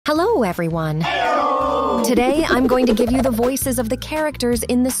Hello, everyone. Hello. Today, I'm going to give you the voices of the characters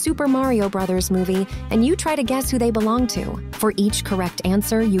in the Super Mario Bros. Movie, and you try to guess who they belong to. For each correct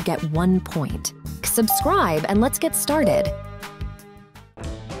answer, you get 1 point. Subscribe, and let's get started.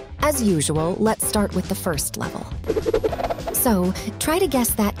 As usual, let's start with the first level. So, try to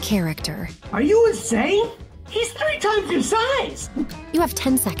guess that character. Are you insane? He's 3 times your size. You have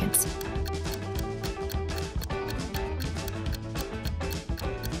 10 seconds.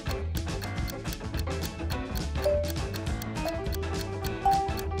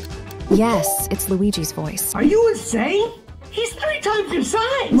 Yes, it's Luigi's voice. Are you insane? He's 3 times your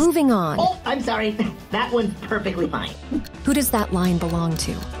size. Moving on. Oh, I'm sorry. That one's perfectly fine. Who does that line belong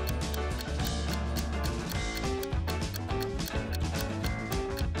to?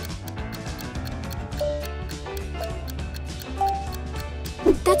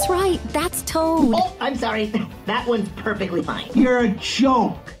 That's right, that's Toad. Oh, I'm sorry. That one's perfectly fine. You're a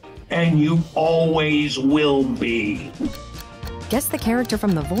joke, and you always will be. Guess the character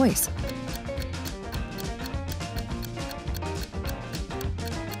from The Voice.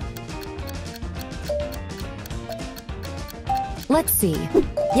 Let's see.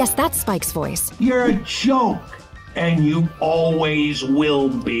 Yes, that's Spike's voice. You're a joke, and you always will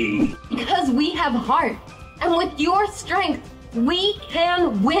be. Because we have heart, and with your strength, we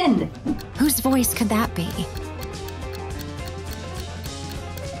can win. Whose voice could that be?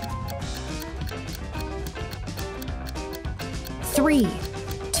 Three,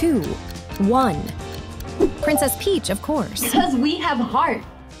 2, 1. Princess Peach, of course. Because we have heart,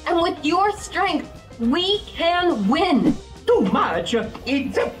 and with your strength, we can win. Too much.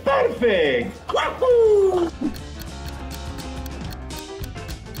 It's perfect. Wahoo!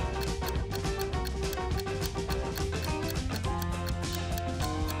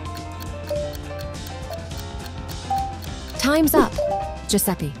 Time's up.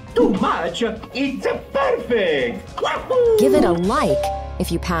 Giuseppe. Too much. It's perfect. Wahoo! Give it a like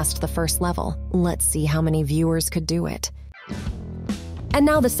if you passed the first level. Let's see how many viewers could do it. And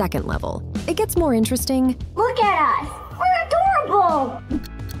now the second level. It gets more interesting. Look at us. We're adorable.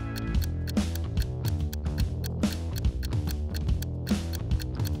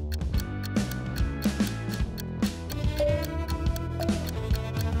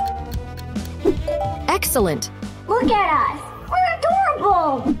 Excellent. Look at us. We're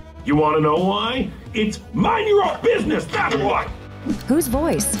adorable. You want to know why? It's mind your own business, that's why. Whose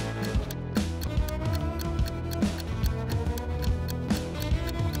voice?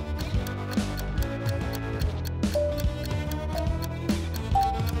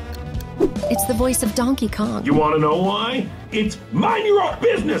 It's the voice of Donkey Kong. You want to know why? It's mind your own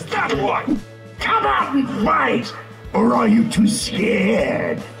business, that's why. Come out and fight, or are you too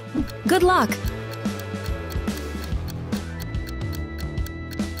scared? Good luck.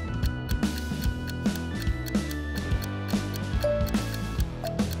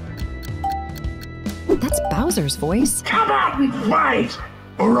 That's Bowser's voice. Come out and fight,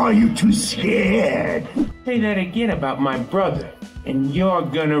 or are you too scared? Say that again about my brother, and you're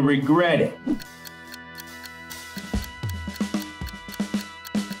gonna regret it.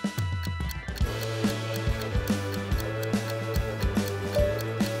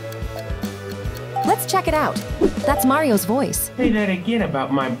 Let's check it out. That's Mario's voice. Say that again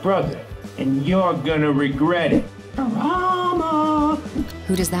about my brother, and you're gonna regret it. Drama.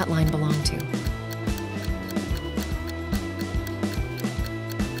 Who does that line belong to?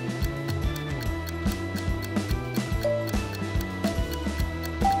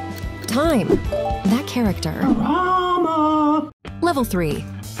 Time. That character. Drama. Level 3.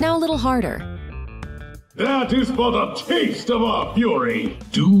 Now a little harder. That is but a taste of our fury.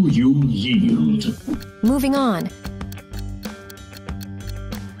 Do you yield? Moving on.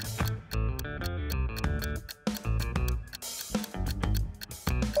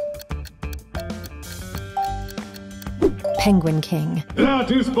 Penguin King. That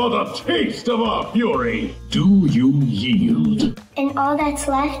is but a taste of our fury. Do you yield? And all that's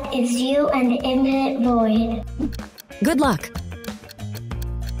left is you and the infinite void. Good luck.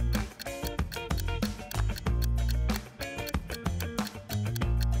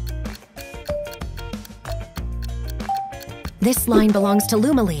 This line belongs to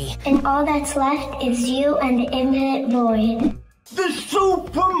Lumalee. And all that's left is you and the infinite void. The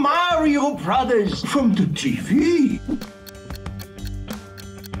Super Mario Brothers from the TV.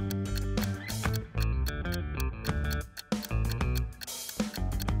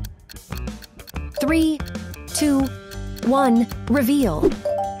 Three, 2, 1, reveal.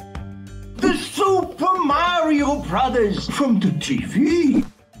 The Super Mario Brothers from the TV.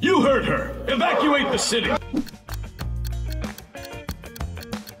 You heard her. Evacuate the city.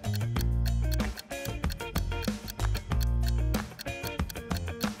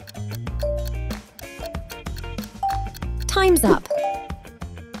 Time's up.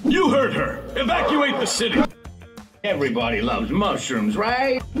 You heard her. Evacuate the city. Everybody loves mushrooms,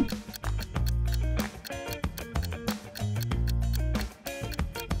 right?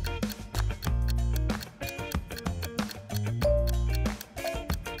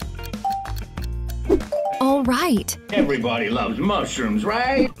 All right. Everybody loves mushrooms,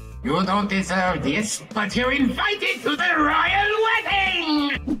 right? You don't deserve this, but you're invited to the royal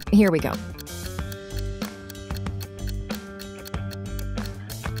wedding! Here we go.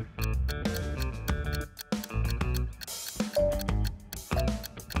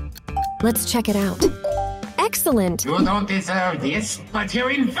 Let's check it out. Excellent! You don't deserve this, but you're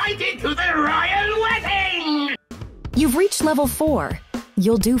invited to the royal wedding! You've reached level 4.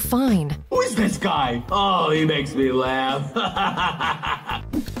 You'll do fine. Who is this guy? Oh, he makes me laugh.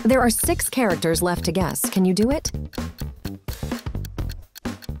 There are 6 characters left to guess. Can you do it?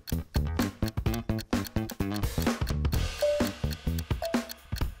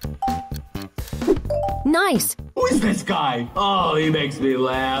 Nice! Who is this guy? Oh, he makes me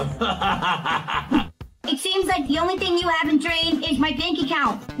laugh. It seems like the only thing you haven't drained is my bank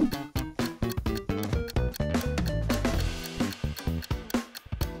account.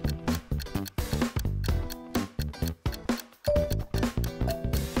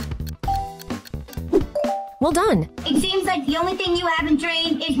 Well done. It seems like the only thing you haven't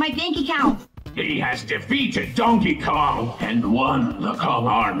drained is my bank account. He has defeated Donkey Kong and won the Kong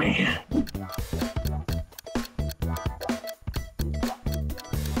Army.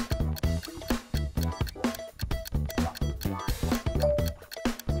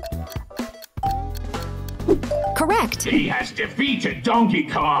 Correct. He has defeated Donkey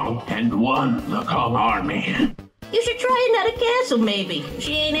Kong and won the Kong Army. You should try another castle, maybe.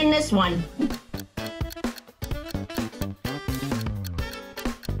 She ain't in this one.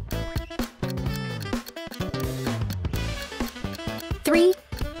 Three,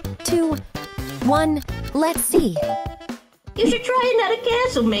 2, 1. Let's see. You should try another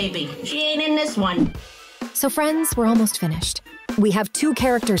castle, maybe. She ain't in this one. So friends, we're almost finished. We have 2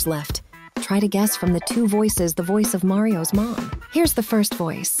 characters left. Try to guess from the 2 voices the voice of Mario's mom. Here's the first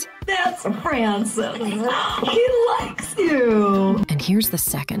voice. That's Francis. He likes you. And here's the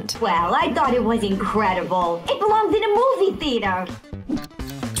second. Well, I thought it was incredible. It belonged in a movie theater.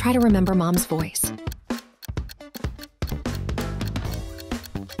 Try to remember mom's voice.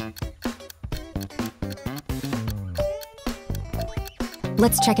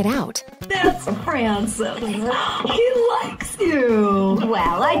 Let's check it out. That's Francis. He likes you.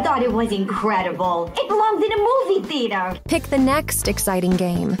 Well, I thought it was incredible. It belonged in a movie theater. Pick the next exciting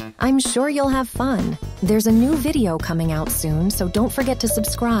game. I'm sure you'll have fun. There's a new video coming out soon, so don't forget to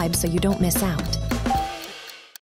subscribe so you don't miss out.